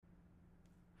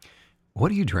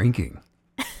What are you drinking?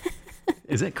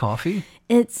 Is it coffee?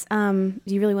 It's do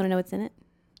you really want to know what's in it?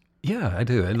 Yeah, I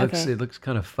do. Okay. It looks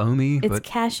kind of foamy, It's but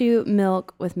cashew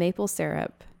milk with maple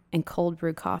syrup and cold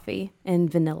brew coffee and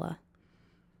vanilla.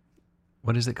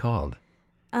 what is it called?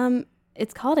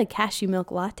 It's called a cashew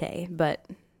milk latte, but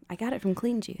I got it from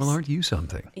Clean Juice. Well, aren't you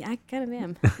something? Yeah, I kind of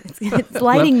am. It's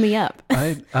lighting me up.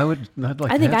 I'd like I to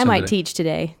think have I some might of that. teach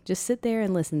today. Just sit there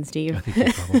and listen, I Steve. think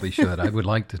you probably should. I would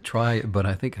like to try it, but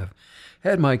I think I've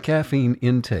had my caffeine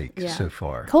intake Yeah. so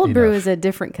far. Cold brew Enough. is a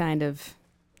different kind of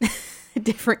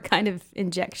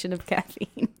injection of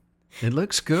caffeine. It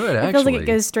looks good, It actually. feels like it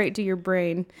goes straight to your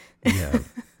brain. Yeah.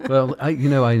 Well, I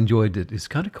enjoyed it. It's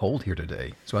kind of cold here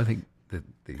today, so I think that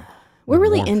We're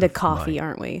really warmth into of coffee, my-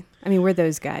 aren't we? I mean, we're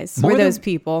those guys. More We're than- those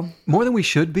people. more than we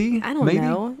should be. I don't maybe?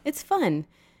 know. It's fun.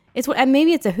 It's what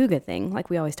maybe it's a hygge thing, like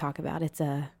we always talk about. It's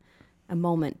a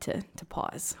moment to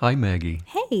pause. Hi, Maggie.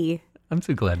 Hey, I'm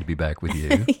so glad to be back with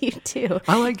you. you too.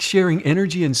 I like sharing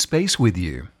energy and space with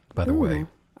you. By the way,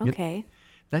 Okay.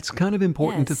 that's kind of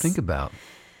important to Yes. think about.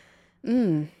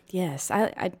 Yes,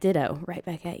 I ditto right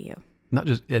back at you. Not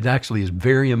just it actually is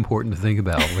very important to think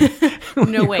about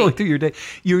when No, you're wait. going through your day.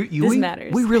 This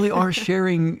matters. We really are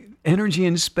sharing energy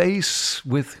and space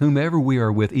with whomever we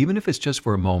are with, even if it's just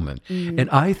for a moment. Mm-hmm. And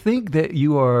I think that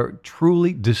you are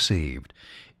truly deceived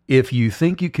if you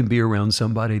think you can be around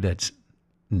somebody that's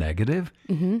negative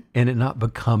and it not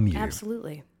become you.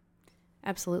 Absolutely.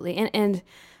 Absolutely. And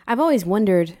I've always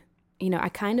wondered, I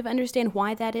kind of understand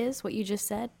why that is, what you just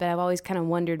said, but I've always kind of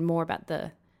wondered more about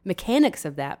the mechanics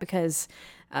of that because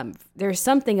there's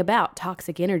something about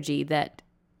toxic energy that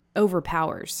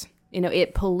overpowers.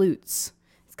 It pollutes.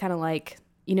 It's kind of like,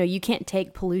 you can't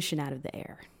take pollution out of the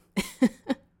air.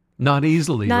 Not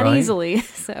easily, Not right? easily.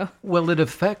 So, Well, it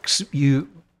affects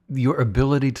your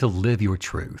ability to live your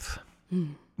truth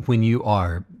when you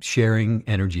are sharing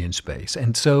energy and space.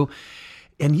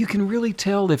 And you can really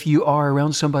tell if you are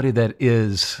around somebody that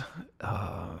is,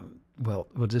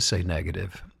 we'll just say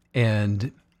negative,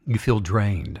 and you feel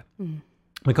drained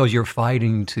because you're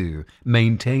fighting to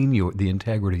maintain the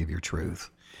integrity of your truth.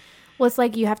 well, it's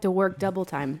like you have to work double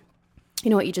time. You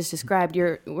know what you just described.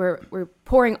 We're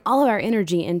pouring all of our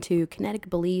energy into kinetic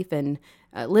belief and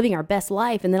living our best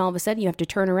life, and then all of a sudden you have to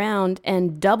turn around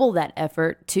and double that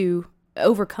effort to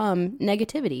overcome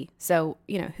negativity. So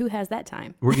who has that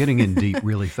time? We're getting in deep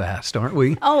really fast, aren't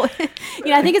we? Oh,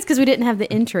 I think it's because we didn't have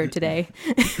the intro today.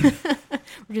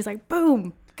 We're just like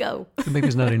boom, go. Maybe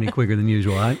it's not any quicker than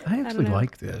usual. I actually know.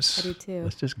 like this. I do too.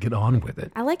 Let's just get on with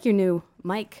it. I like your new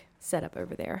mic setup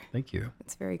over there. Thank you.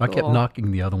 It's very I cool. kept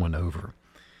knocking the other one over.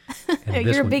 And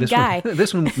You're a big guy.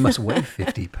 This one must weigh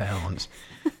 50 pounds.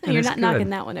 And You're it's not good. knocking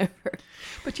that one over.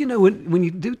 But when you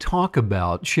do talk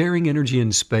about sharing energy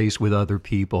and space with other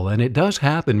people, and it does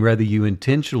happen whether you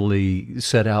intentionally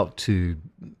set out to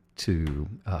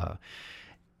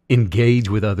engage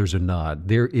with others or not,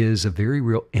 there is a very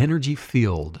real energy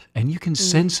field, and you can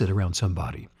sense it around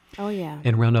somebody. Oh yeah.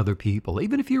 And around other people.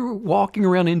 Even if you're walking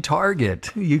around in Target,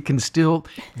 you can still,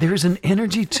 there's an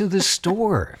energy to the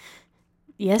store.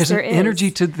 Yes, There's there an is. energy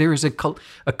there is a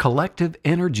collective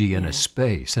energy in a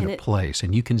space, in And a it- place,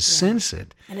 and you can sense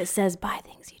it. And it says, buy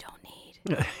things you don't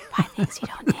need. Buy things you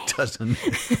don't need. Doesn't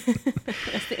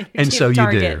That's the energy And so of you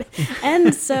Target.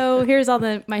 And so here's all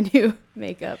my new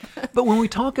makeup. But when we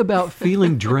talk about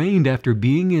feeling drained after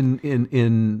being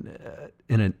in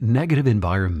a negative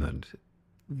environment,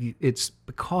 it's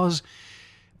because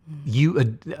we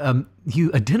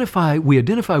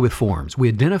identify with forms. We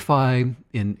identify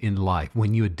in life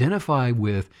when you identify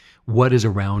with what is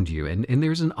around you, and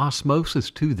there's an osmosis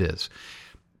to this.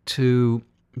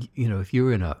 If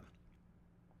you're in a,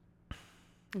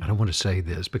 I don't want to say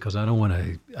this because I don't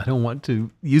want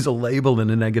to use a label in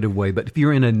a negative way, but if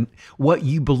you're in what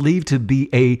you believe to be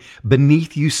a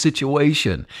beneath you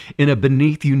situation, in a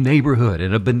beneath you neighborhood,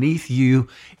 in a beneath you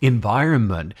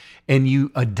environment, and you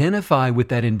identify with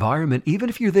that environment, even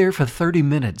if you're there for 30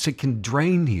 minutes, it can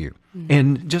drain you.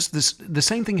 And just the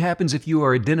same thing happens if you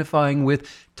are identifying with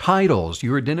titles.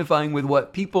 You're identifying with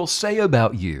what people say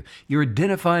about you. You're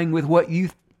identifying with what you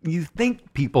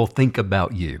think people think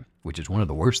about you, which is one of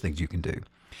the worst things you can do.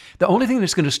 The only thing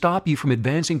that's going to stop you from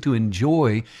advancing to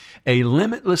enjoy a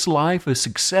limitless life of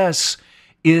success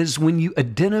is when you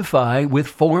identify with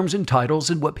forms and titles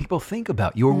and what people think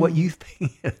about you or what you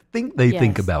think they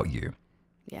think Yes. about you.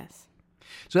 Yes.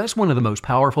 So that's one of the most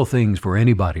powerful things for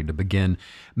anybody to begin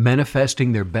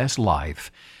manifesting their best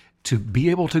life, to be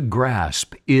able to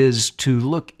grasp, is to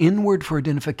look inward for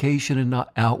identification and not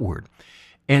outward.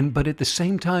 But at the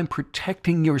same time,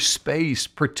 protecting your space,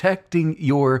 protecting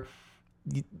your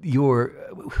your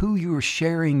who you're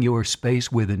sharing your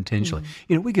space with intentionally.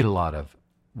 We get a lot of.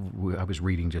 I was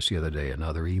reading just the other day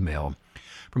another email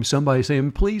from somebody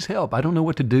saying, "Please help. I don't know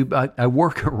what to do. I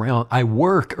work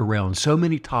around so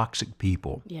many toxic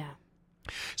people." Yeah.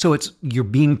 So you're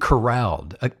being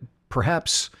corralled.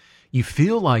 Perhaps you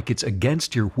feel like it's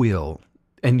against your will,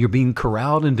 and you're being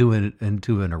corralled into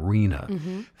an arena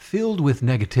filled with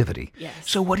negativity. Yes.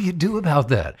 So what do you do about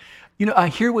that? I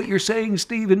hear what you're saying,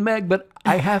 Steve and Meg, but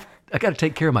I got to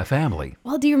take care of my family.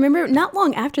 Well, do you remember not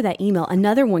long after that email,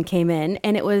 another one came in,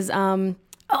 and it was,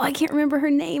 I can't remember her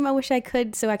name. I wish I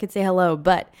could so I could say hello.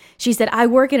 But she said, I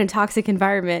work in a toxic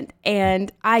environment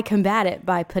and I combat it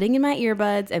by putting in my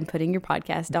earbuds and putting your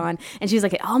podcast on. And she's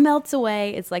like, it all melts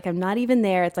away. It's like I'm not even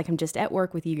there. It's like I'm just at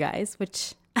work with you guys,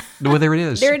 which... Well, there it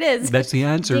is. There it is. That's the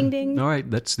answer. Ding, ding. All right,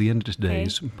 that's the end of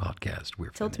today's podcast. We're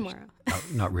Till finished. tomorrow.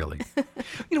 Not really.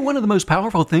 One of the most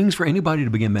powerful things for anybody to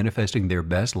begin manifesting their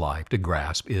best life to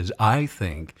grasp is, I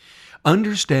think,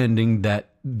 understanding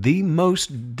that the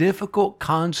most difficult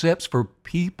concepts for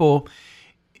people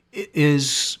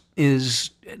is,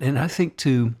 and I think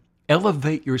to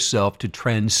elevate yourself to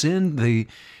transcend the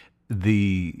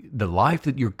life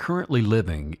that you're currently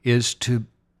living is to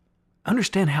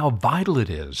understand how vital it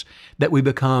is that we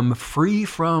become free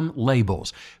from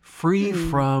labels, free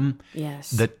from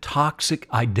the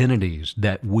toxic identities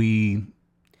that we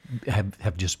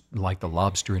have just, like the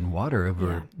lobster in water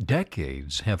over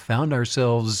decades, have found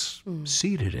ourselves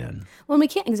seated in. Well, we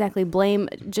can't exactly blame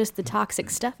just the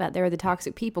toxic stuff out there or the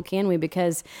toxic people, can we?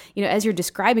 Because, as you're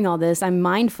describing all this, I'm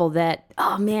mindful that,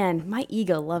 oh man, my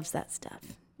ego loves that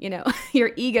stuff.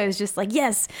 Your ego is just like,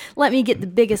 yes, let me get the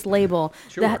biggest label,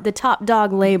 the top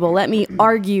dog label. Let me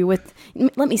argue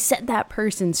let me set that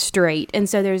person straight. And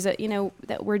so there's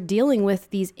that we're dealing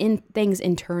with these things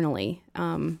internally,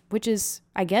 which is,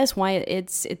 I guess, why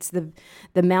it's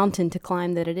the mountain to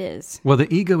climb that it is. Well,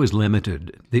 the ego is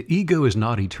limited. The ego is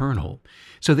not eternal.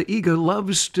 So the ego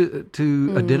loves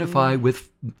to identify with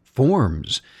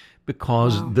forms,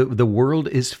 because the world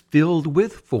is filled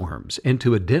with forms. And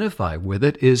to identify with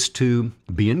it is to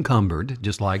be encumbered,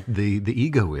 just like the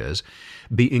ego is,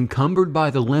 be encumbered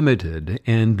by the limited,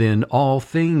 and then all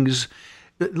things...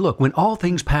 Look, when all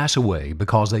things pass away,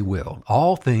 because they will,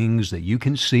 all things that you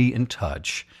can see and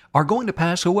touch are going to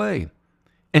pass away.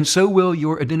 And so will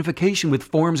your identification with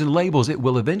forms and labels. It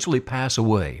will eventually pass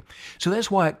away. So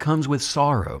that's why it comes with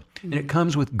sorrow and it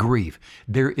comes with grief.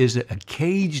 There is a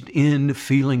caged-in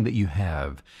feeling that you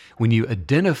have when you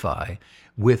identify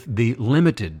with the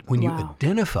limited, when you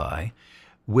identify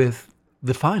with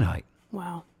the finite.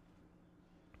 Wow.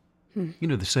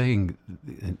 The saying,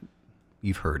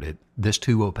 you've heard it, this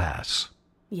too will pass.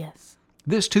 Yes.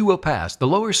 This too will pass. The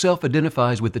lower self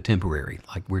identifies with the temporary,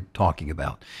 like we're talking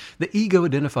about. The ego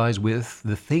identifies with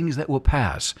the things that will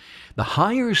pass. The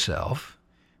higher self,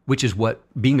 which is what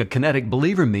being a kinetic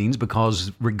believer means,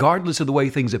 because regardless of the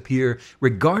way things appear,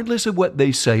 regardless of what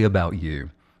they say about you,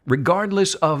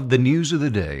 regardless of the news of the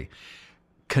day,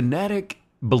 kinetic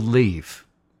belief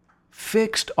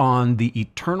fixed on the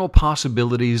eternal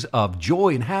possibilities of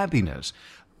joy and happiness,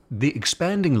 the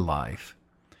expanding life,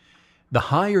 the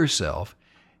higher self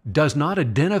does not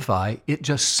identify, it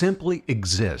just simply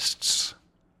exists.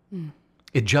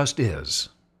 It just is.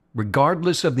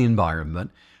 Regardless of the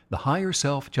environment, the higher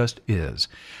self just is.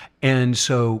 And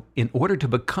so in order to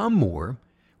become more,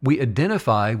 we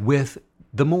identify with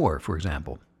the more, for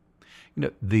example.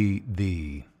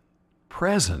 The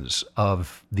presence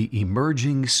of the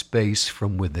emerging space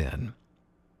from within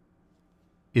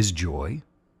is joy,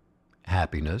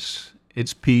 happiness,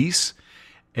 it's peace,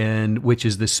 and which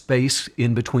is the space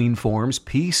in between forms.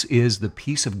 Peace is the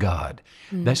peace of God.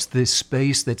 That's the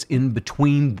space that's in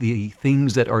between the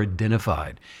things that are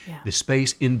identified, the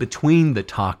space in between the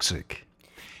toxic.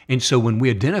 And so when we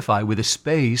identify with a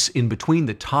space in between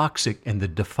the toxic and the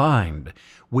defined,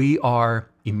 we are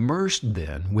immersed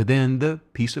then within the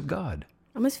peace of God.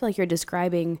 I almost feel like you're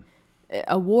describing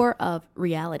a war of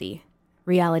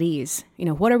realities.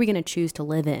 What are we going to choose to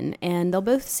live in? And they'll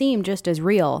both seem just as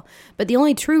real, but the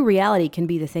only true reality can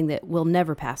be the thing that will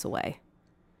never pass away.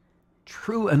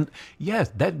 True, and yes,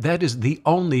 that is the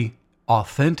only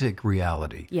authentic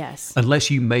reality. Yes. Unless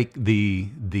you make the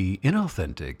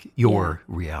inauthentic your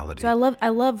reality. So I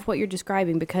love what you're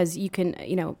describing, because you can,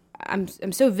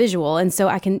 I'm so visual, and so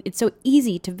it's so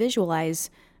easy to visualize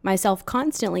myself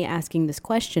constantly asking this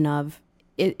question of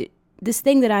this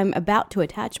thing that I'm about to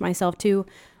attach myself to,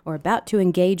 or about to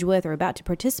engage with, or about to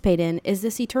participate in, is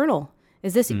this eternal?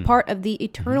 Is this part of the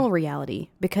eternal reality?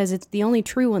 Because it's the only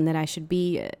true one that I should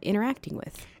be interacting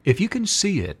with. If you can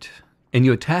see it and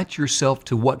you attach yourself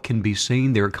to what can be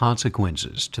seen, there are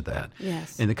consequences to that.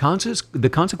 Yes. And the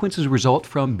consequences result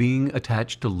from being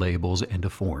attached to labels and to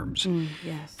forms.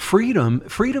 Yes. Freedom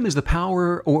is the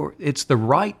power, or it's the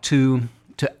right to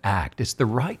act. It's the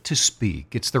right to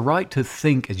speak. It's the right to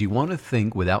think as you want to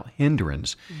think without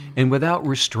hindrance and without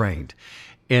restraint.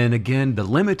 And again, the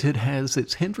limited has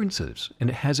its hindrances and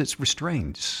it has its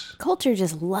restraints. Culture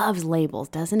just loves labels,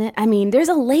 doesn't it? I mean, there's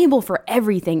a label for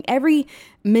everything. Every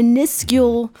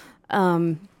minuscule,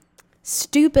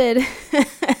 stupid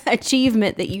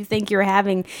achievement that you think you're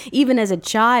having, even as a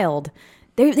child,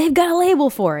 they've got a label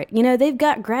for it. You know, they've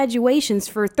got graduations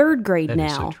for third grade That now.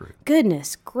 is so true.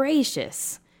 Goodness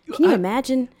gracious. Can you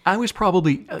imagine I was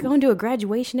probably... going to a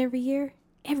graduation every year?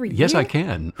 Yes, I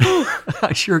can.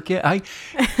 I sure can.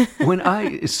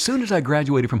 As soon as I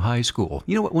graduated from high school,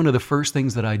 you know what? One of the first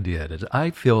things that I did is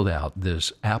I filled out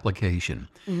this application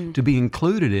to be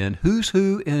included in Who's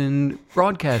Who in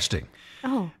Broadcasting.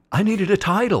 Oh. I needed a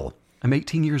title. I'm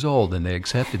 18 years old, and they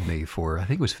accepted me for, I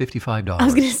think it was $55. I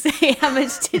was going to say, how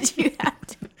much did you have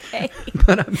to pay?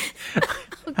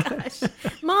 Oh, gosh.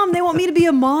 Mom, they want me to be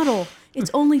a model.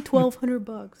 It's only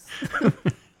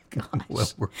 $1,200. Gosh.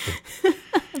 Well,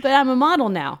 But I'm a model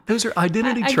now. those are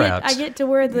identity traps. I get to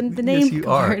wear the name yes, you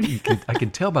card. are. I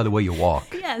can tell by the way you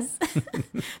walk. Yes.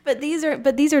 But these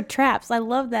are traps. I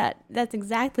love that. That's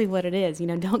exactly what it is. You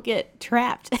know, don't get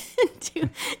trapped into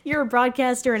you're a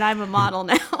broadcaster and I'm a model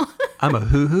now. I'm a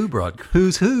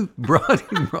who's who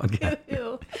broadcast.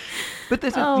 But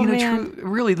that's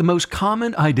really the most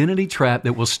common identity trap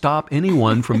that will stop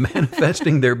anyone from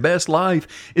manifesting their best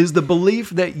life is the belief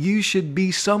that you should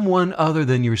be someone other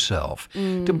than yourself.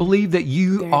 To believe that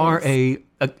you are a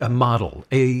model,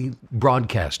 a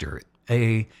broadcaster,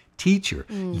 a teacher.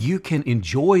 You can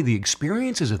enjoy the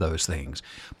experiences of those things,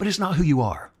 but it's not who you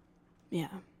are. Yeah.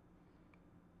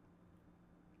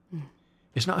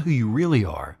 It's not who you really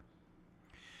are.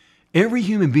 Every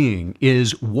human being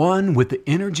is one with the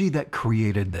energy that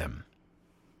created them.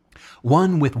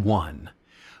 One with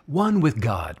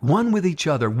God, one with each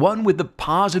other, one with the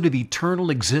positive eternal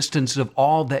existence of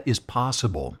all that is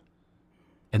possible.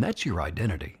 And that's your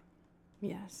identity.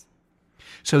 Yes.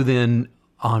 So then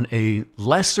on a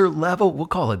lesser level, we'll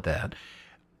call it that,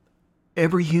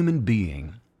 every human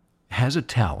being has a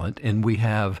talent, and we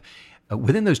have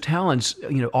within those talents,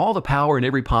 all the power and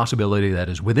every possibility that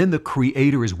is within the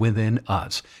Creator is within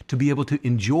us to be able to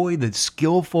enjoy the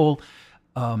skillful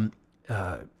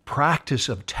practice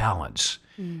of talents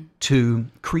to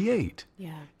create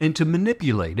and to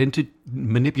manipulate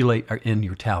in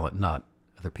your talent, not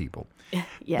other people.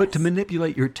 Yes. But to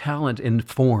manipulate your talent in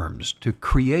forms, to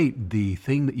create the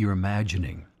thing that you're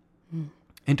imagining,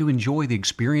 and to enjoy the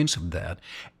experience of that,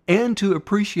 and to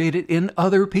appreciate it in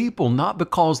other people, not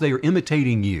because they are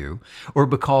imitating you or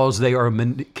because they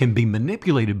can be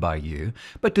manipulated by you,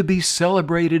 but to be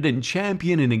celebrated and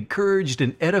championed and encouraged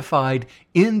and edified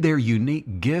in their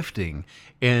unique gifting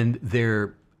and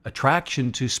their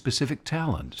attraction to specific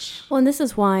talents. Well, and this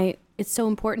is why it's so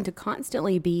important to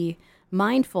constantly be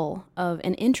mindful of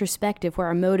and introspective where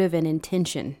our motive and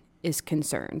intention is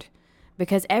concerned,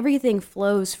 because everything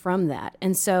flows from that.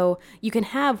 And so you can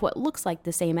have what looks like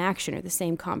the same action or the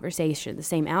same conversation, the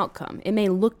same outcome. It may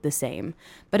look the same,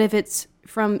 but if it's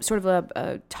from sort of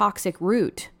a toxic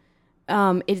root,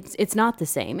 it's not the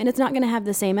same, and it's not going to have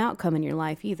the same outcome in your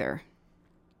life either.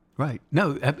 Right.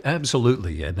 No,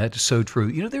 absolutely. And that's so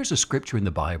true. There's a scripture in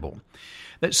the Bible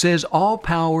that says all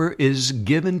power is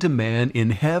given to man in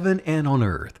heaven and on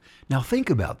earth. Now think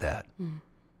about that.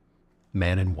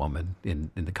 Man and woman,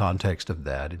 in the context of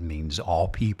that, it means all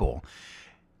people.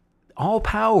 All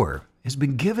power has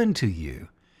been given to you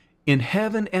in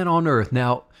heaven and on earth.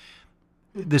 Now,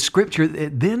 the scripture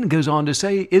then goes on to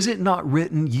say, is it not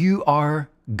written, you are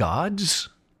gods?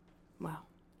 Wow.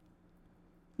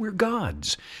 We're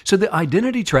gods. So the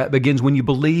identity trap begins when you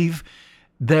believe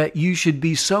that you should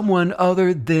be someone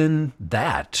other than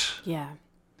that. Yeah.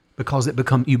 Because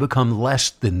you become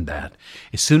less than that.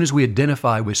 As soon as we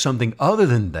identify with something other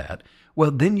than that,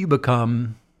 well, then you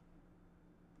become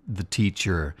the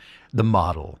teacher, the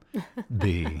model,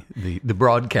 the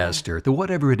broadcaster, the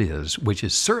whatever it is, which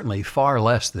is certainly far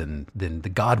less than the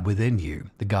God within you,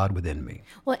 the God within me.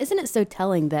 Well, isn't it so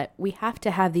telling that we have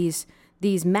to have these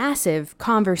massive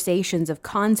conversations of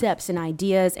concepts and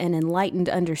ideas and enlightened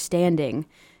understanding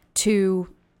to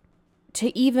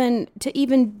even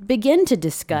begin to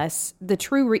discuss the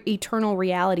true eternal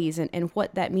realities and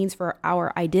what that means for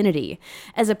our identity,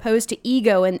 as opposed to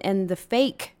ego and the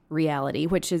fake reality,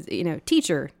 which is,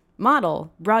 teacher,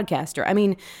 model, broadcaster. I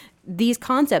mean, these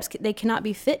concepts, they cannot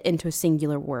be fit into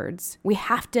singular words. We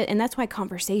have to, and that's why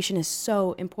conversation is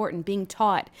so important. Being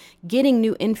taught, getting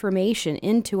new information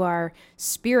into our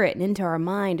spirit and into our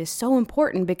mind is so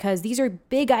important, because these are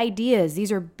big ideas.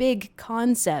 These are big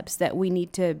concepts that we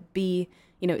need to be,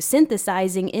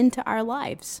 synthesizing into our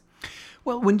lives.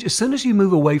 Well, as soon as you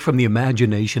move away from the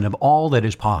imagination of all that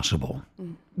is possible,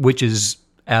 which is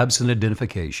absent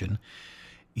identification,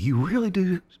 you really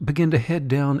do begin to head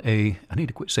down I need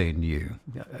to quit saying you,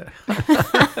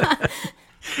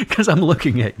 because I'm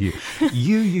looking at you.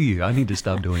 You. I need to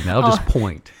stop doing that. I'll just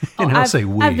point, and I'll say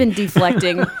we. I've been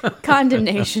deflecting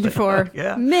condemnation for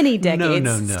many decades,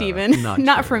 No, Stephen. Not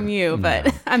true. from you,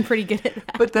 but I'm pretty good at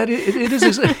that. But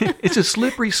it's a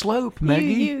slippery slope, Maggie.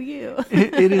 You.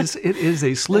 It is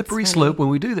a slippery slope when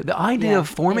we do that. The idea of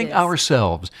forming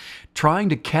ourselves, trying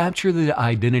to capture the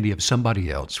identity of somebody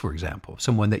else, for example,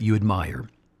 someone that you admire,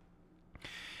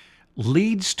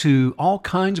 leads to all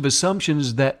kinds of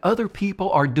assumptions that other people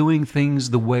are doing things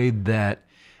the way that,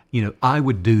 I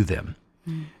would do them.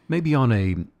 Maybe on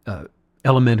a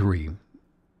elementary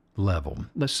level.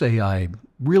 Let's say I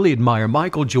really admire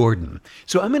Michael Jordan.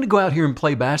 So I'm going to go out here and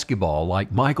play basketball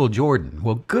like Michael Jordan.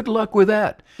 Well, good luck with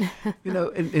that.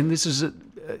 And this is a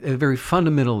very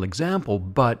fundamental example,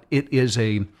 but it is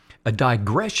a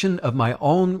digression of my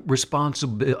own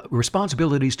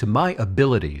responsibilities to my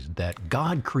abilities that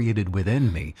God created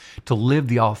within me to live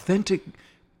the authentic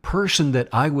person that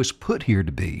I was put here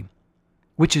to be,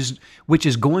 which is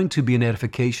going to be an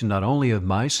edification not only of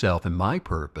myself and my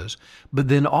purpose, but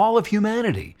then all of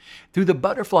humanity through the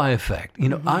butterfly effect.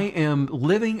 I am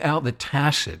living out the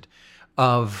tacit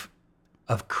of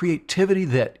creativity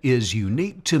that is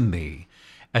unique to me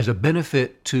as a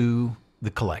benefit to the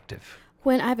collective.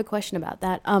 When I have a question about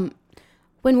that,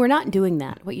 when we're not doing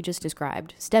that, what you just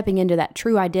described, stepping into that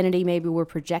true identity, maybe we're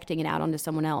projecting it out onto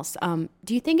someone else.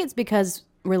 Do you think it's because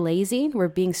we're lazy, we're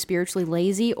being spiritually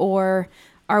lazy, or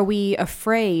are we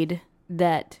afraid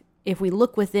that if we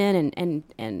look within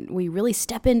and we really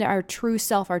step into our true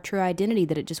self, our true identity,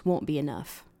 that it just won't be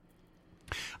enough?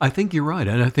 I think you're right.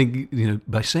 And I think,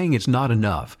 by saying it's not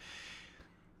enough,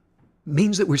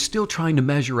 means that we're still trying to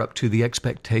measure up to the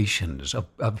expectations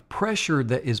of pressure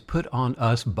that is put on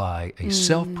us by a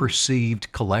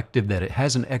self-perceived collective that it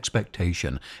has an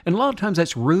expectation. And a lot of times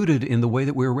that's rooted in the way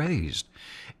that we're raised,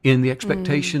 in the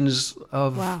expectations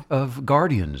of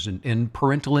guardians and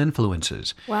parental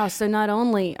influences. Wow. So not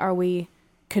only are we,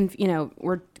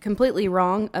 we're completely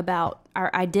wrong about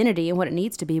our identity and what it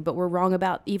needs to be, but we're wrong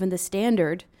about even the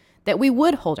standard that we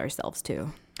would hold ourselves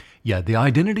to. Yeah, the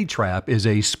identity trap is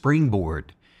a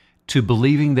springboard to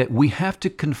believing that we have to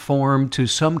conform to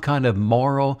some kind of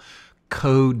moral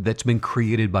code that's been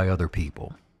created by other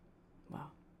people. Wow.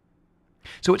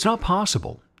 So it's not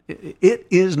possible. It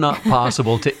is not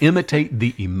possible to imitate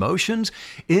the emotions.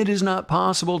 It is not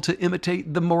possible to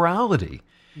imitate the morality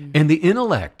and the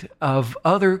intellect of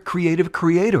other creative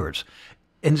creators.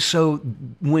 And so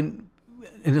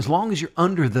as long as you're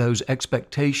under those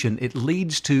expectations, it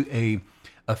leads to a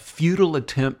futile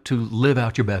attempt to live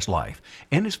out your best life.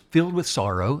 And it's filled with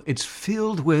sorrow. It's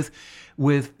filled with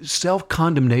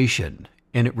self-condemnation,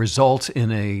 and it results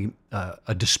in a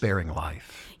despairing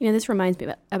life. This reminds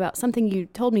me about something you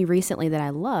told me recently that I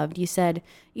loved. You said,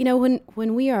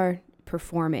 when we are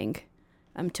performing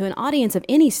to an audience of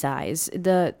any size,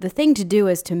 the thing to do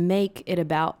is to make it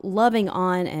about loving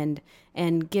on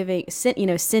and giving,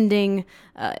 sending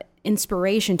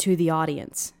inspiration to the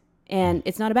audience. And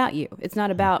it's not about you. It's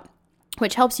not about,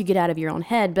 which helps you get out of your own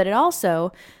head. But it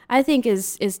also, I think,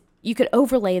 is you could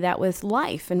overlay that with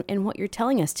life and what you're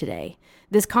telling us today.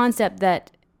 This concept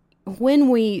that when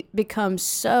we become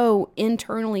so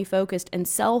internally focused and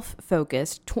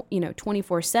self-focused,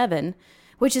 24/7,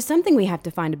 which is something we have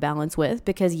to find a balance with,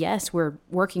 because yes, we're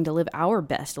working to live our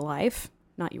best life,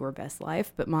 not your best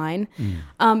life, but mine.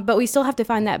 But we still have to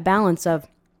find that balance of,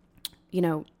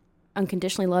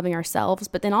 unconditionally loving ourselves,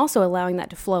 but then also allowing that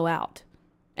to flow out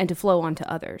and to flow onto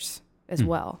others as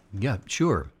well. Yeah,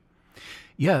 sure.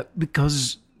 Yeah,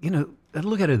 because,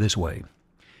 look at it this way.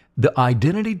 The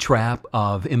identity trap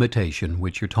of imitation,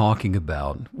 which you're talking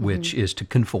about, which is to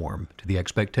conform to the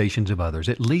expectations of others,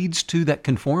 it leads to that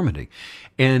conformity.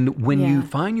 And when you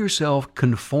find yourself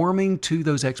conforming to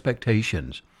those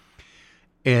expectations,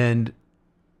 and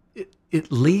it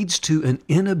leads to an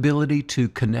inability to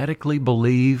kinetically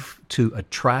believe to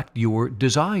attract your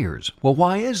desires. Well,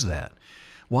 why is that?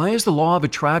 Why is the law of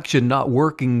attraction not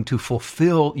working to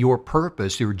fulfill your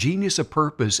purpose, your genius of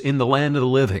purpose in the land of the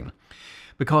living?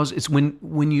 Because it's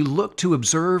when you look to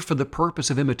observe for the purpose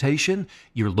of imitation,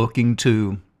 you're looking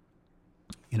to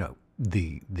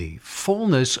the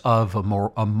fullness of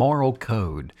a moral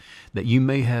code that you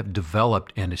may have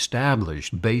developed and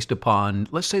established based upon,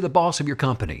 let's say, the boss of your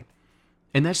company.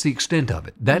 And that's the extent of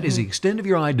it. That is the extent of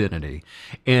your identity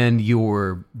and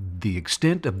the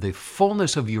extent of the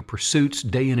fullness of your pursuits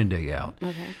day in and day out.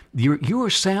 Okay. You are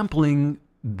sampling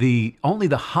only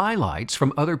the highlights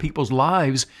from other people's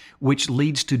lives, which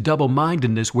leads to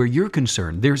double-mindedness where you're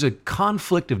concerned. There's a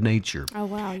conflict of nature. Oh,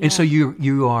 wow. Yeah. And so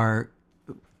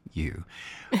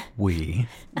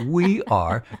we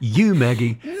are, you,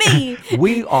 Maggie. Me.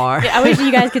 We are. Yeah, I wish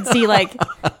you guys could see like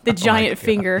the giant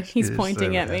finger he's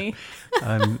pointing at me.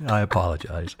 I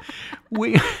apologize.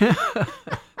 We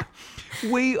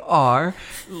are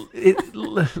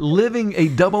living a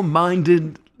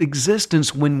double-minded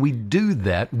existence when we do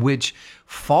that, which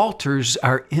falters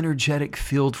our energetic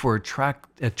field for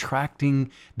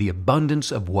attracting the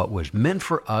abundance of what was meant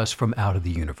for us from out of the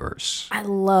universe. I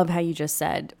love how you just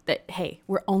said that, hey,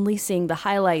 we're only seeing the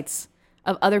highlights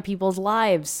of other people's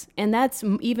lives. And that's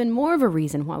even more of a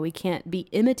reason why we can't be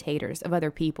imitators of other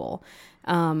people.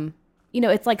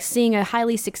 It's like seeing a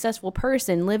highly successful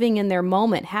person living in their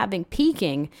moment,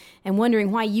 peaking, and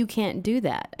wondering why you can't do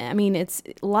that. I mean,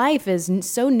 life is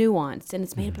so nuanced, and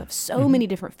it's made up of so many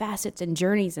different facets and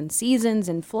journeys and seasons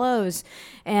and flows.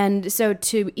 And so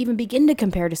to even begin to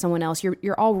compare to someone else,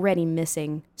 you're already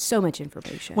missing so much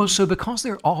information. Well, so because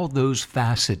there are all those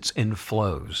facets and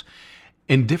flows,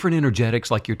 and different energetics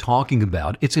like you're talking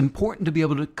about, it's important to be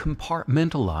able to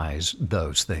compartmentalize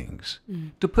those things,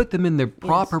 to put them in their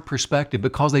proper perspective,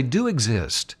 because they do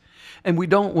exist. And we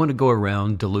don't want to go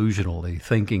around delusionally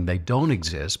thinking they don't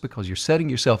exist, because you're setting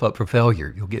yourself up for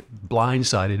failure. You'll get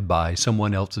blindsided by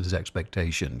someone else's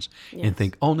expectations and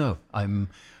think, oh no, I'm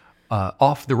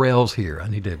off the rails here. I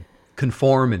need to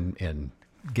conform and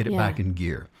get it back in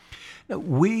gear. Now,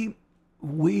 we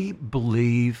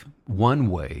believe one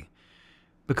way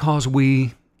because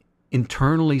we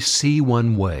internally see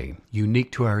one way,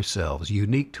 unique to ourselves,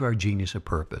 unique to our genius of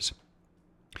purpose.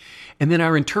 And then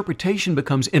our interpretation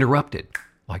becomes interrupted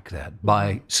like that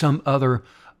by some other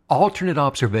alternate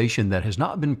observation that has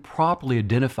not been properly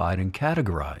identified and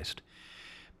categorized.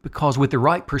 Because with the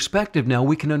right perspective now,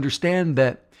 we can understand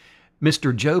that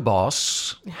Mr. Joe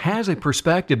Boss has a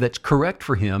perspective that's correct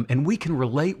for him, and we can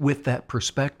relate with that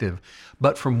perspective,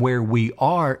 but from where we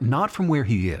are, not from where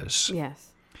he is. Yes.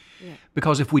 Yeah.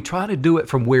 Because if we try to do it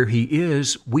from where he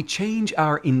is, we change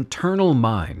our internal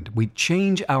mind. We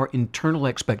change our internal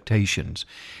expectations.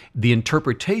 The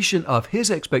interpretation of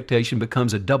his expectation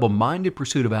becomes a double-minded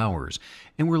pursuit of ours.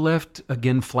 And we're left,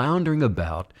 again, floundering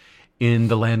about in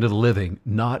the land of the living,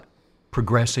 not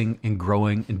progressing and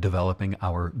growing and developing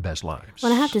our best lives.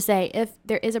 Well, I have to say, if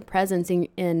there is a presence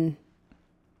in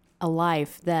a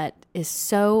life that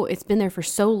is it's been there for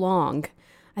so long,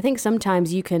 I think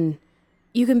sometimes you can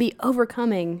be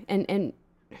overcoming and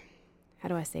how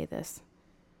do I say this?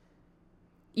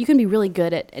 You can be really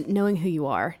good at knowing who you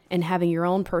are and having your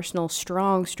own personal,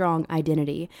 strong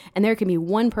identity. And there can be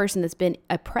one person that's been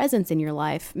a presence in your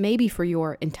life, maybe for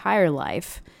your entire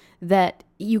life, that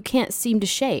you can't seem to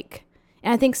shake.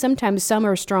 And I think sometimes some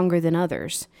are stronger than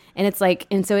others. And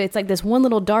so it's like this one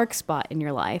little dark spot in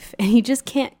your life, and you just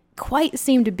can't quite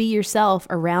seem to be yourself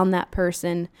around that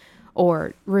person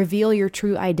or reveal your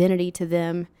true identity to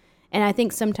them. And I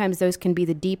think sometimes those can be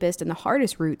the deepest and the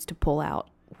hardest roots to pull out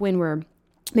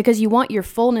because you want your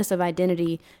fullness of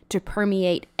identity to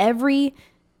permeate every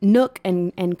nook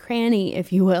and cranny,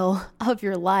 if you will, of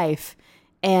your life.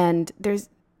 And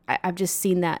I've just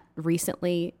seen that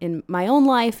recently in my own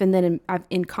life, and then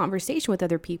in conversation with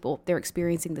other people, they're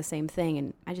experiencing the same thing,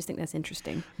 and I just think that's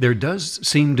interesting. There does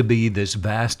seem to be this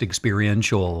vast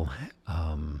experiential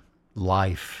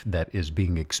life that is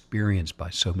being experienced by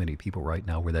so many people right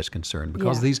now where that's concerned,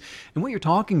 because and what you're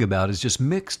talking about is just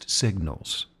mixed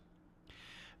signals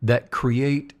that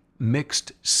create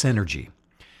mixed synergy.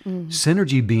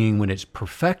 Synergy being, when it's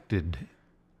perfected,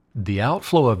 the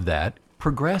outflow of that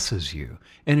progresses you,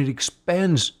 and it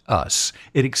expands us.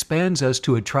 It expands us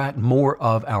to attract more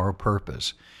of our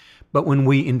purpose. But when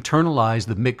we internalize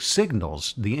the mixed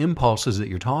signals, the impulses that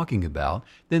you're talking about,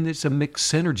 then it's a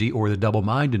mixed synergy, or the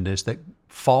double-mindedness, that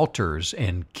falters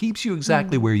and keeps you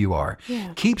exactly where you are.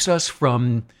 Yeah. Keeps us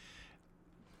from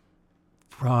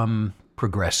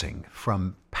progressing,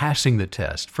 from passing the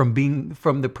test, from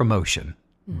the promotion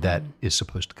that is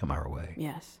supposed to come our way.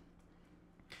 Yes.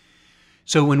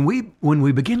 So when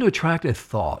we begin to attract a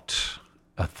thought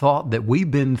that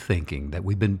we've been thinking, that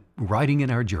we've been writing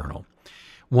in our journal,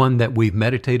 one that we've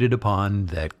meditated upon,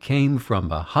 that came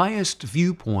from a highest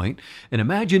viewpoint, an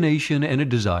imagination and a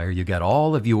desire, you got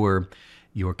all of your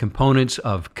your components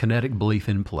of kinetic belief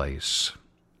in place.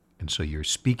 And so you're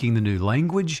speaking the new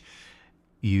language.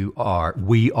 We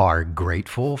are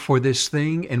grateful for this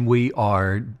thing, and we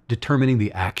are determining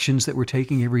the actions that we're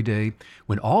taking every day.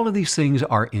 When all of these things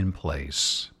are in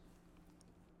place,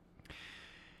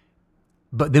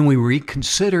 but then we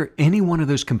reconsider any one of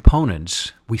those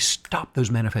components, we stop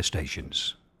those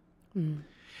manifestations.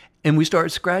 And we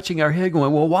start scratching our head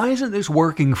going, well, why isn't this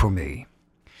working for me?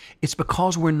 It's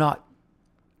because we're not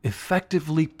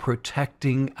effectively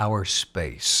protecting our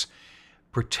space,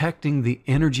 protecting the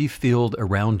energy field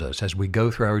around us as we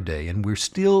go through our day. And we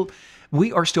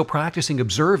are still practicing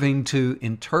observing to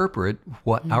interpret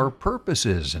what our purpose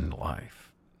is in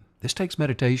life. This takes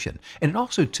meditation. And it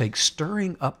also takes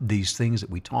stirring up these things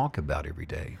that we talk about every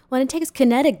day. Well, it takes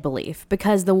kinetic belief,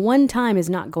 because the one time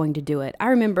is not going to do it. I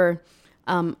remember,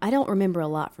 I don't remember a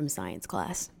lot from science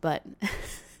class, but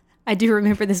I do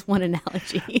remember this one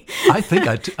analogy. I think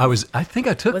I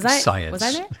took science. Was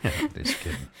I there? Yeah, just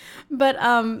kidding. But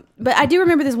I do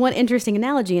remember this one interesting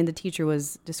analogy, and the teacher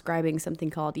was describing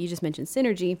something called, you just mentioned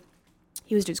synergy.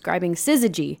 He was describing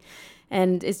syzygy,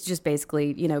 and it's just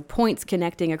basically, points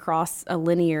connecting across a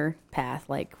linear path.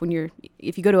 Like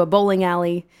if you go to a bowling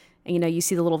alley, and you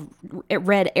see the little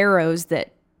red arrows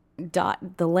that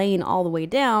dot the lane all the way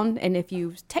down, and if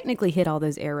you technically hit all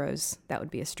those arrows, that would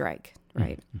be a strike,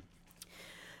 right? Mm-hmm.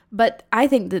 But I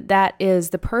think that is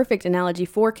the perfect analogy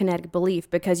for kinetic belief,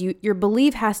 because your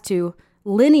belief has to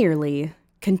linearly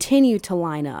continue to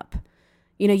line up.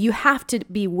 You have to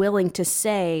be willing to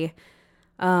say,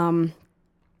 I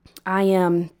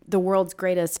am the world's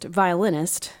greatest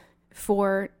violinist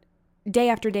for day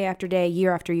after day after day,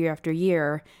 year after year after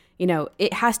year.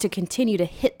 It has to continue to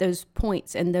hit those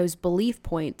points and those belief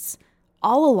points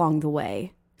all along the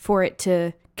way for it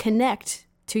to connect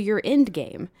to your end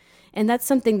game. And that's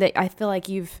something that I feel like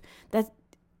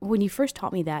when you first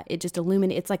taught me that, it just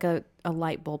illuminated. It's like a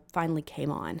light bulb finally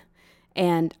came on,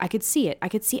 and I could see it. I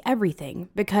could see everything,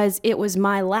 because it was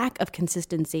my lack of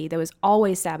consistency that was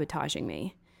always sabotaging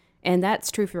me. And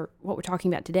that's true for what we're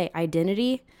talking about today,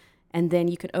 identity. And then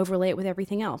you can overlay it with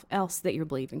everything else that you're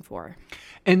believing for.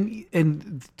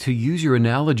 And to use your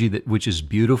analogy, which is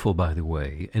beautiful, by the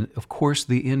way, and of course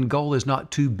the end goal is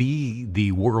not to be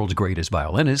the world's greatest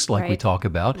violinist like we talk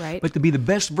about, but to be the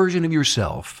best version of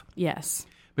yourself. Yes.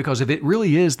 Because if it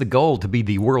really is the goal to be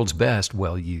the world's best,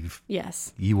 well, you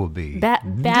will be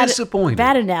disappointed.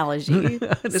 Bad analogy.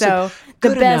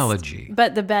 Good analogy.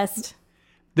 But the best.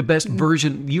 The best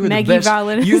version. You're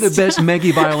violinist. You're the best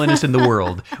Maggie violinist in the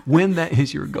world when that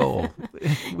is your goal,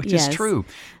 which is true.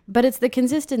 But it's the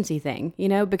consistency thing,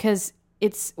 because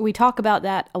we talk about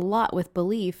that a lot with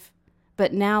belief,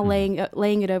 but now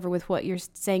laying it over with what you're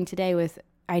saying today with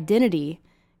identity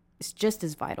is just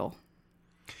as vital.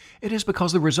 It is,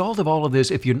 because the result of all of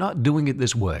this, if you're not doing it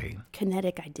this way,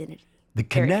 kinetic identity. The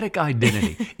kinetic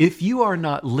identity. If you are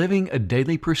not living a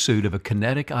daily pursuit of a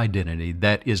kinetic identity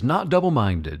that is not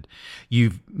double-minded,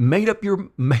 you've made up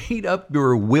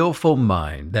your willful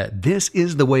mind that this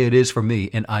is the way it is for me,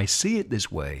 and I see it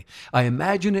this way. I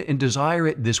imagine it and desire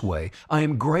it this way. I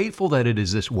am grateful that it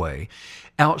is this way.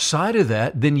 Outside of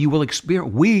that, then we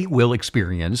will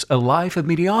experience a life of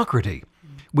mediocrity,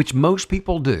 which most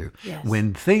people do. Yes.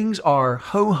 When things are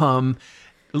ho-hum,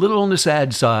 a little on the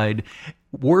sad side,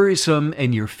 worrisome,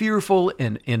 and you're fearful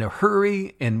and in a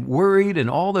hurry and worried and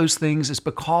all those things, it's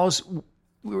because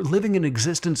we're living an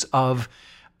existence of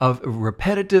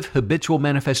repetitive habitual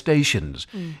manifestations.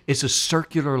 It's a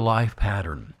circular life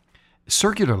pattern.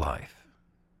 Circular life.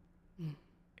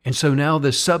 And so now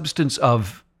the substance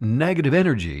of negative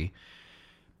energy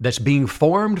that's being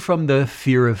formed from the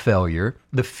fear of failure,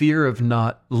 the fear of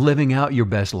not living out your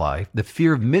best life, the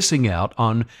fear of missing out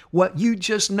on what you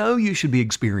just know you should be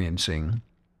experiencing,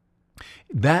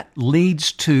 that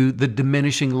leads to the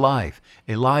diminishing life,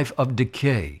 a life of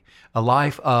decay, a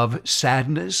life of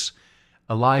sadness,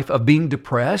 a life of being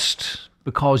depressed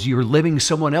because you're living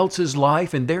someone else's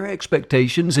life and their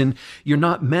expectations, and you're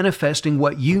not manifesting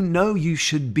what you know you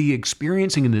should be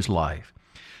experiencing in this life.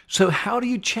 So how do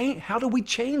we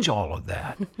change all of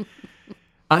that?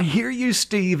 I hear you,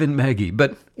 Steve and Maggie,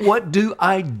 but what do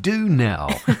I do now?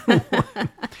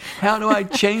 How do I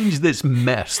change this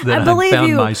mess that I've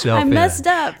found myself in? I messed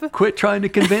up. Quit trying to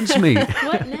convince me.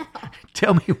 What now?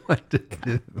 Tell me what to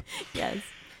do. Yes.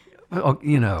 Well,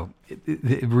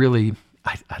 it really,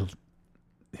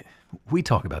 we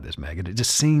talk about this, Maggie. It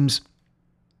just seems,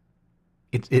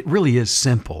 it really is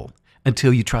simple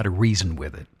until you try to reason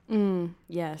with it.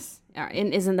 Yes.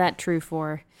 And isn't that true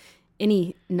for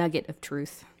any nugget of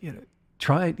truth? Just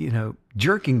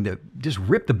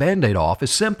rip the Band-Aid off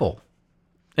is simple.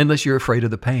 unless you're afraid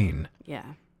of the pain,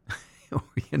 Yeah.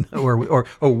 or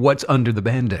what's under the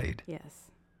Band-Aid.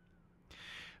 Yes.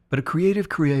 But a creative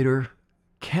creator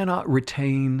cannot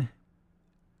retain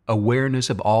awareness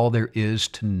of all there is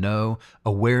to know,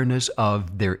 awareness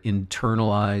of their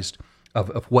internalized,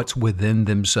 of what's within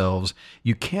themselves.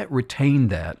 You can't retain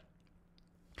that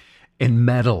and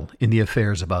meddle in the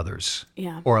affairs of others,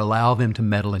 Yeah. or allow them to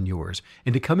meddle in yours.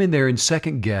 And to come in there and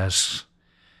second guess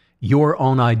your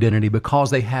own identity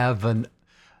because they have an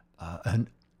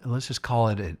let's just call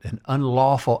it an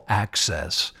unlawful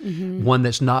access, one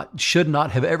that's should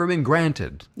not have ever been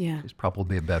granted. Yeah. Is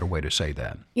probably a better way to say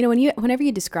that. Whenever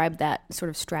you describe that sort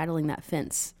of straddling that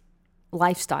fence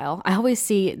lifestyle, I always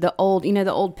see the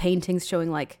old paintings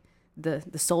showing like the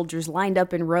soldiers lined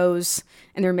up in rows,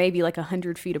 and they're maybe like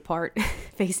 100 feet apart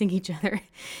facing each other.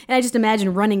 And I just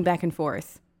imagine running back and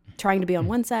forth, trying to be on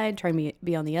one side, trying to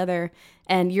be on the other.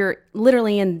 And you're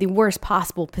literally in the worst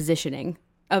possible positioning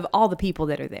of all the people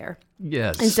that are there.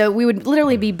 Yes. And so we would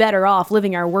literally be better off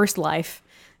living our worst life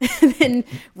than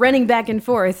running back and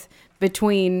forth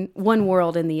between one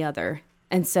world and the other.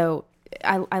 And so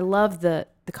I love the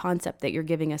concept that you're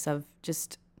giving us of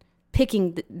just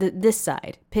picking this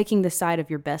side, picking the side of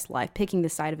your best life, picking the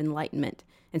side of enlightenment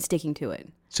and sticking to it.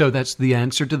 So that's the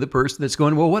answer to the person that's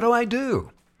going, well, what do I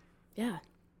do? Yeah.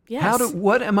 Yes.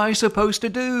 What am I supposed to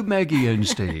do, Maggie and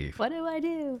Steve? What do I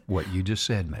do? What you just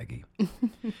said, Maggie.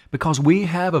 Because we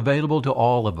have available to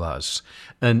all of us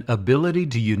an ability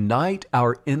to unite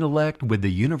our intellect with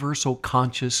the universal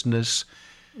consciousness,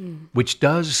 which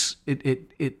does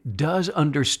it does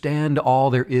understand all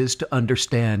there is to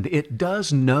understand. It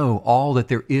does know all that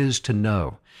there is to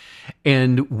know.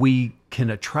 And we can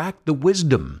attract the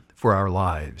wisdom for our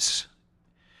lives.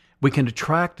 We can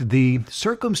attract the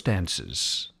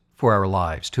circumstances for our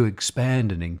lives to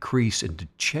expand and increase and to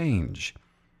change.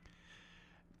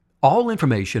 All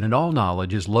information and all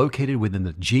knowledge is located within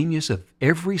the genius of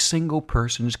every single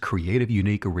person's creative,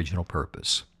 unique, original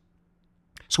purpose.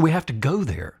 So we have to go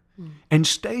there and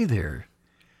stay there,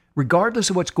 regardless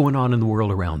of what's going on in the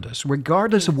world around us,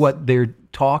 regardless of what they're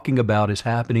talking about is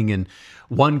happening in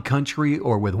one country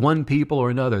or with one people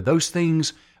or another. Those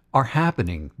things are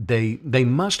happening. They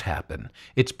must happen.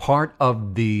 It's part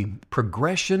of the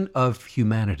progression of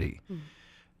humanity.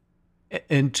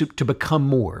 And to become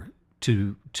more,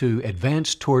 to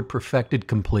advance toward perfected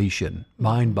completion,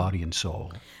 mind, body, and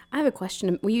soul. I have a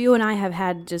question. You and I have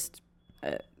had just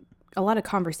a lot of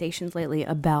conversations lately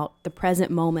about the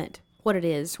present moment, what it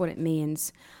is, what it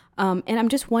means. And I'm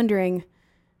just wondering,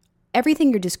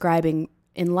 everything you're describing,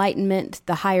 enlightenment,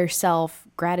 the higher self,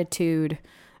 gratitude,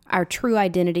 our true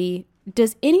identity,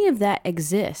 does any of that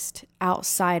exist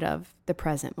outside of the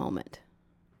present moment?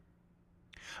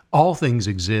 All things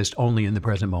exist only in the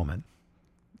present moment.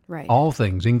 Right. All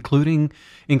things, including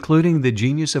the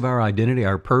genius of our identity,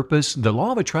 our purpose. The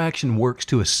law of attraction works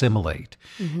to assimilate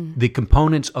the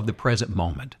components of the present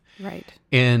moment. Right.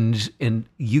 And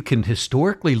you can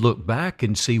historically look back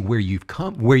and see where you've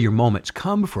come, where your moments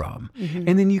come from,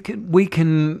 and then we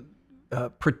can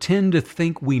pretend to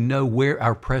think we know where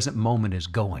our present moment is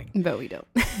going. But we don't.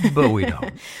 But we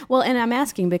don't. Well, and I'm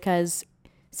asking because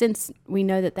since we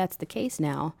know that that's the case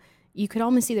now, you could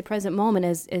almost see the present moment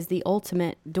as the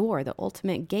ultimate door, the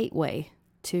ultimate gateway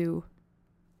to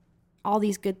all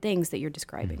these good things that you're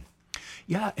describing.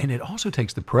 Yeah, and it also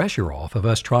takes the pressure off of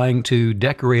us trying to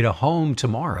decorate a home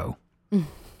tomorrow.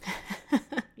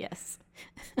 Yes.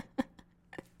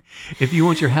 If you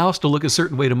want your house to look a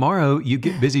certain way tomorrow, you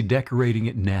get busy decorating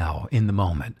it now, in the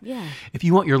moment. Yeah. If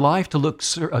you want your life to look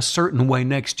a certain way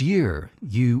next year,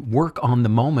 you work on the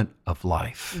moment of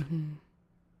life.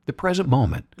 The present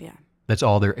moment. Yeah. That's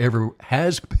all there ever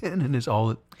has been, and is all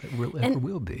that ever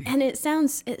will be. And it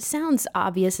sounds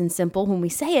obvious and simple when we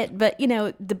say it, but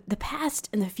the past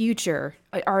and the future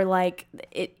are like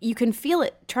it. You can feel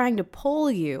it trying to pull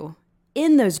you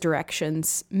in those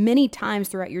directions many times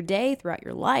throughout your day, throughout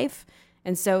your life.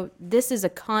 And so this is a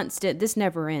constant, this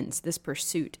never ends, this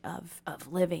pursuit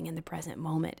of living in the present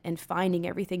moment and finding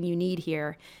everything you need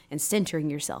here and centering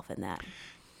yourself in that.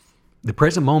 The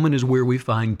present moment is where we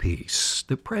find peace.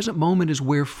 The present moment is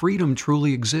where freedom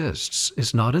truly exists.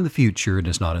 It's not in the future and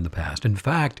it's not in the past. In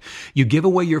fact, you give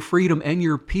away your freedom and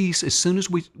your peace as soon as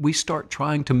we start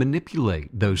trying to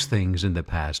manipulate those things in the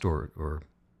past or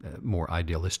more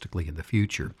idealistically in the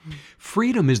future.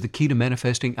 Freedom is the key to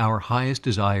manifesting our highest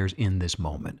desires in this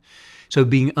moment. So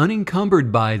being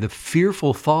unencumbered by the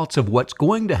fearful thoughts of what's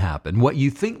going to happen, what you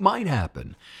think might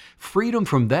happen, freedom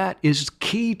from that is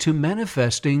key to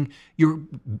manifesting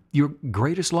your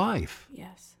greatest life,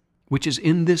 Yes. which is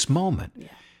in this moment. Yeah.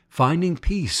 Finding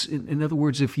peace. In other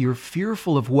words, if you're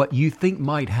fearful of what you think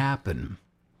might happen,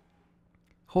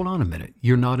 hold on a minute.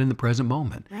 You're not in the present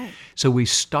moment. Right. So we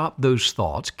stop those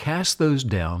thoughts, cast those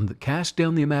down, cast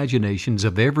down the imaginations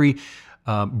of every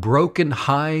broken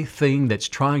high thing that's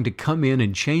trying to come in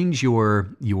and change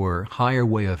your higher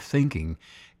way of thinking.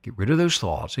 Get rid of those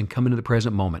thoughts and come into the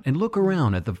present moment and look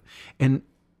around and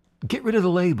get rid of the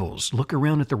labels. Look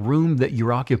around at the room that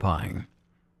you're occupying.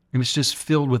 And it's just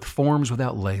filled with forms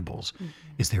without labels. Mm-hmm.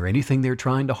 Is there anything they're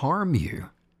trying to harm you?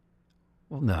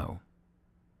 Well, no.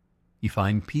 You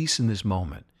find peace in this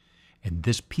moment. And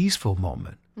this peaceful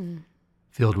moment,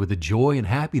 filled with the joy and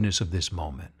happiness of this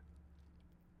moment,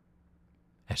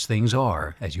 as things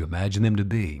are, as you imagine them to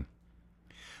be,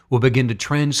 will begin to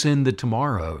transcend the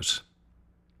tomorrows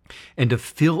and to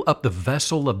fill up the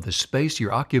vessel of the space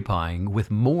you're occupying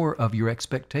with more of your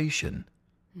expectation.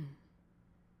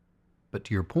 But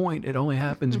to your point, it only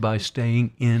happens by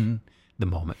staying in the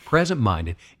moment,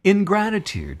 present-minded, in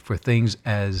gratitude for things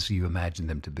as you imagine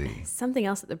them to be. Something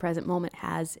else that the present moment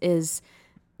has is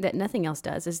that nothing else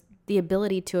does, is the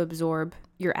ability to absorb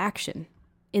your action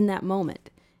in that moment.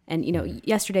 And,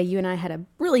 yesterday you and I had a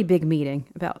really big meeting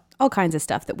about all kinds of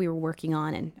stuff that we were working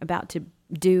on and about to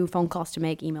do, phone calls to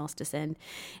make, emails to send.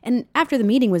 And after the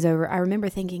meeting was over, I remember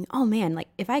thinking, oh man, like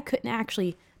if I couldn't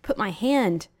actually put my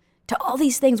hand to all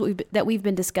these things that we've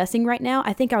been discussing right now,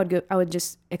 I think I would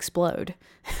just explode.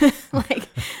 Like,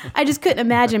 I just couldn't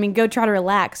imagine. Go try to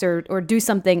relax or do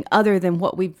something other than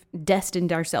what we've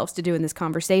destined ourselves to do in this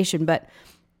conversation. But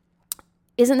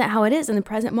isn't that how it is in the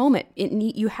present moment?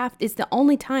 It's the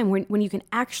only time when you can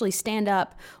actually stand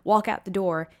up, walk out the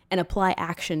door, and apply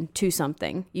action to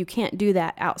something. You can't do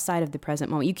that outside of the present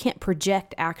moment. You can't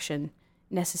project action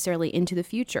necessarily into the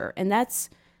future. And that's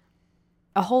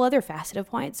a whole other facet of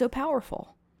why it's so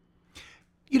powerful.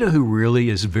 You know who really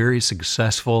is very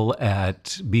successful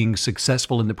at being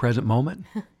successful in the present moment?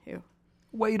 Who?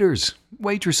 Waiters,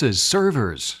 waitresses,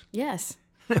 servers. Yes.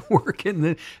 That work in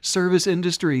the service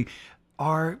industry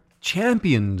are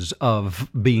champions of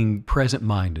being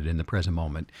present-minded in the present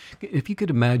moment. If you could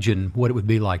imagine what it would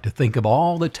be like to think of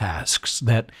all the tasks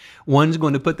that one's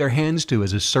going to put their hands to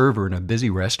as a server in a busy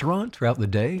restaurant throughout the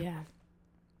day. Yeah.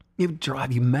 It would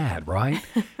drive you mad, right?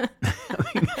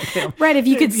 Right, if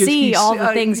you could see all the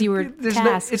things you were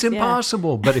tasked. It's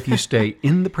impossible. But if you stay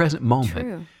in the present moment,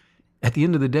 True. At the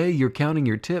end of the day, you're counting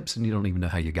your tips and you don't even know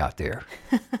how you got there.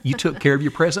 You took care of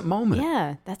your present moment.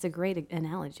 Yeah, that's a great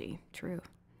analogy. True.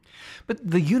 But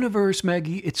the universe,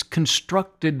 Maggie, it's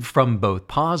constructed from both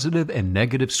positive and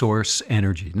negative source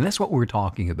energy. And that's what we're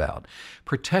talking about.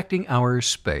 Protecting our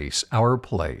space, our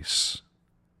place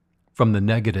from the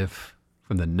negative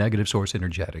source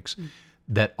energetics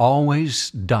that always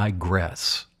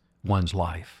digress one's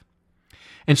life.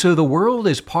 And so the world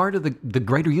is part of the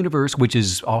greater universe, which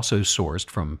is also sourced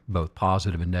from both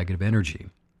positive and negative energy.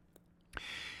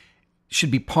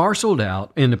 Should be parceled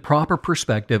out in the proper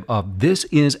perspective of this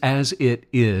is as it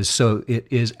is, so it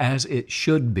is as it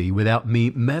should be without me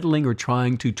meddling or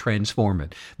trying to transform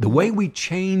it. The way we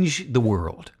change the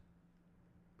world,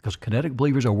 because kinetic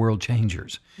believers are world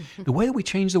changers. The way that we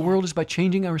change the world is by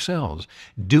changing ourselves,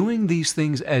 doing these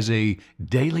things as a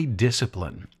daily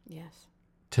discipline. Yes.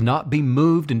 To not be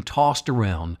moved and tossed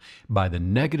around by the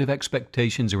negative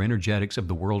expectations or energetics of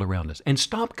the world around us. And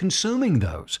stop consuming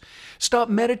those. Stop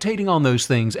meditating on those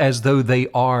things as though they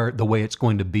are the way it's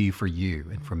going to be for you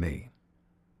and for me.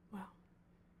 Wow.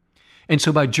 And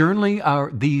so by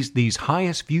journaling these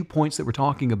highest viewpoints that we're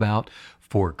talking about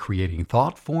for creating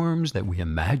thought forms that we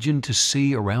imagine to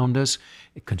see around us,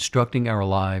 constructing our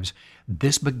lives,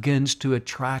 this begins to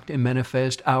attract and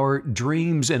manifest our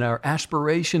dreams and our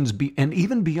aspirations, and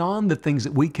even beyond the things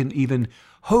that we can even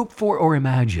hope for or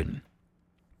imagine.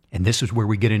 And this is where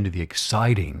we get into the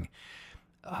exciting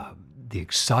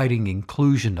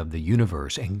inclusion of the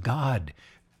universe and God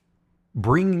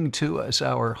bringing to us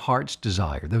our heart's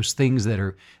desire, those things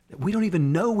that we don't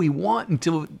even know we want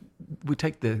until we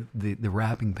take the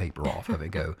wrapping paper off of it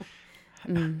and go,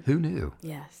 who knew?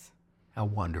 Yes. How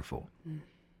wonderful.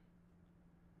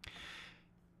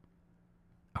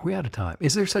 Are we out of time?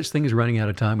 Is there such thing as running out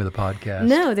of time with a podcast?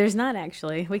 No, there's not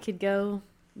actually. We could go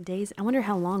days. I wonder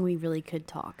how long we really could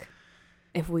talk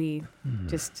if we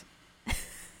just...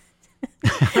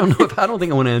 I don't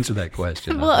think I want to answer that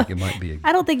question. Well, I think it might be.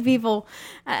 I don't think people,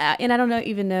 and I don't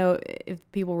even know if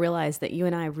people realize that you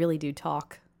and I really do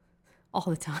talk all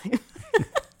the time.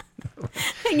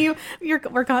 And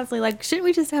we're constantly like, shouldn't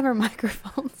we just have our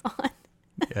microphones on?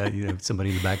 Yeah, somebody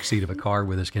in the back seat of a car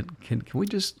with us. Can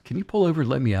you pull over and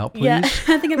let me out, please? Yeah,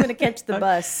 I think I'm going to catch the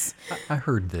bus. I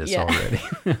heard this already.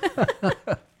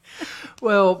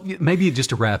 Well, maybe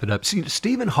just to wrap it up, see,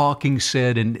 Stephen Hawking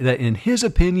said that in his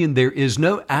opinion, there is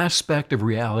no aspect of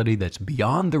reality that's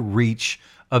beyond the reach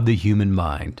of the human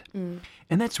mind.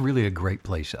 And that's really a great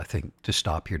place, I think, to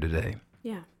stop here today.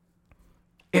 Yeah.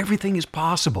 Everything is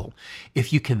possible.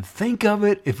 If you can think of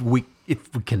it, if we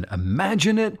can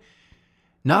imagine it,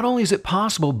 not only is it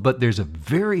possible, but there's a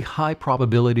very high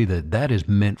probability that that is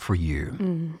meant for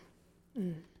you.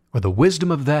 Or the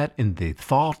wisdom of that and the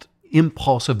thought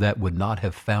impulse of that would not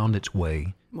have found its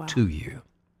way to you.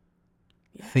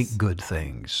 Yes. Think good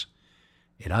things.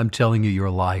 And I'm telling you, your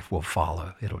life will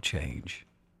follow. It'll change.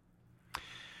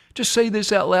 Just say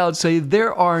this out loud. Say,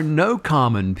 there are no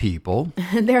common people.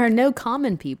 There are no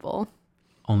common people.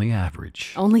 Only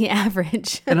average. Only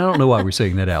average. And I don't know why we're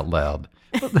saying that out loud.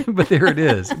 But there it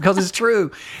is, because it's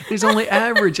true. There's only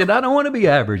average, and I don't want to be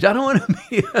average. I don't want to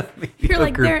be a You're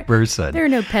like, person. There are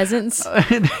no peasants.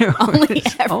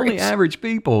 Only average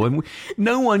people. And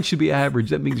no one should be average.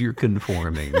 That means you're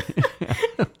conforming.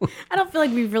 I don't feel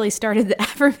like we've really started the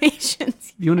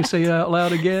affirmations. You want to say it out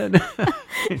loud again?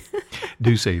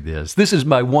 Do say this. This is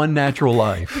my one natural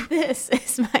life. This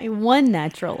is my one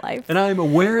natural life. And I am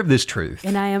aware of this truth.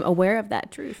 And I am aware of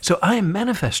that truth. So I am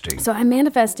manifesting. So I'm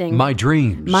manifesting my dreams.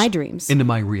 My dreams. Into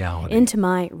my reality. Into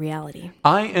my reality.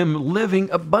 I am living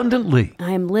abundantly.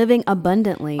 I am living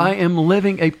abundantly. I am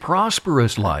living a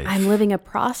prosperous life. I'm living a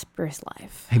prosperous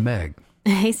life. Hey, Meg.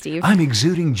 Hey, Steve. I'm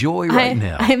exuding joy right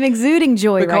now. I'm exuding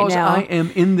joy right now. Because I am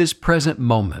in this present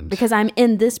moment. Because I'm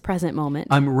in this present moment.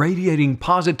 I'm radiating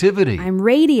positivity. I'm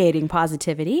radiating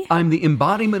positivity. I'm the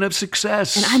embodiment of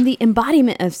success. And I'm the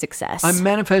embodiment of success. I'm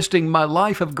manifesting my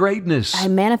life of greatness.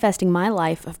 I'm manifesting my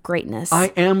life of greatness. I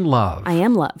am love. I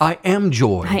am love. I am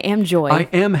joy. I am joy. I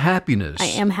am happiness. I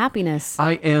am happiness.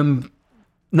 I am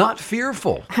not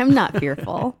fearful. I'm not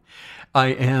fearful. I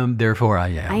am, therefore I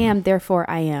am. I am, therefore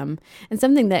I am. And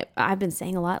something that I've been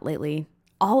saying a lot lately,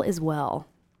 all is well.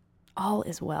 All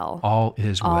is well. All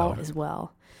is well. All is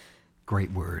well.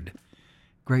 Great word.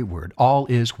 Great word. All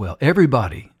is well.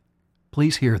 Everybody,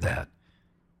 please hear that.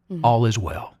 All is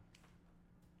well.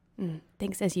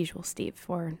 Thanks as usual, Steve,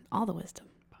 for all the wisdom.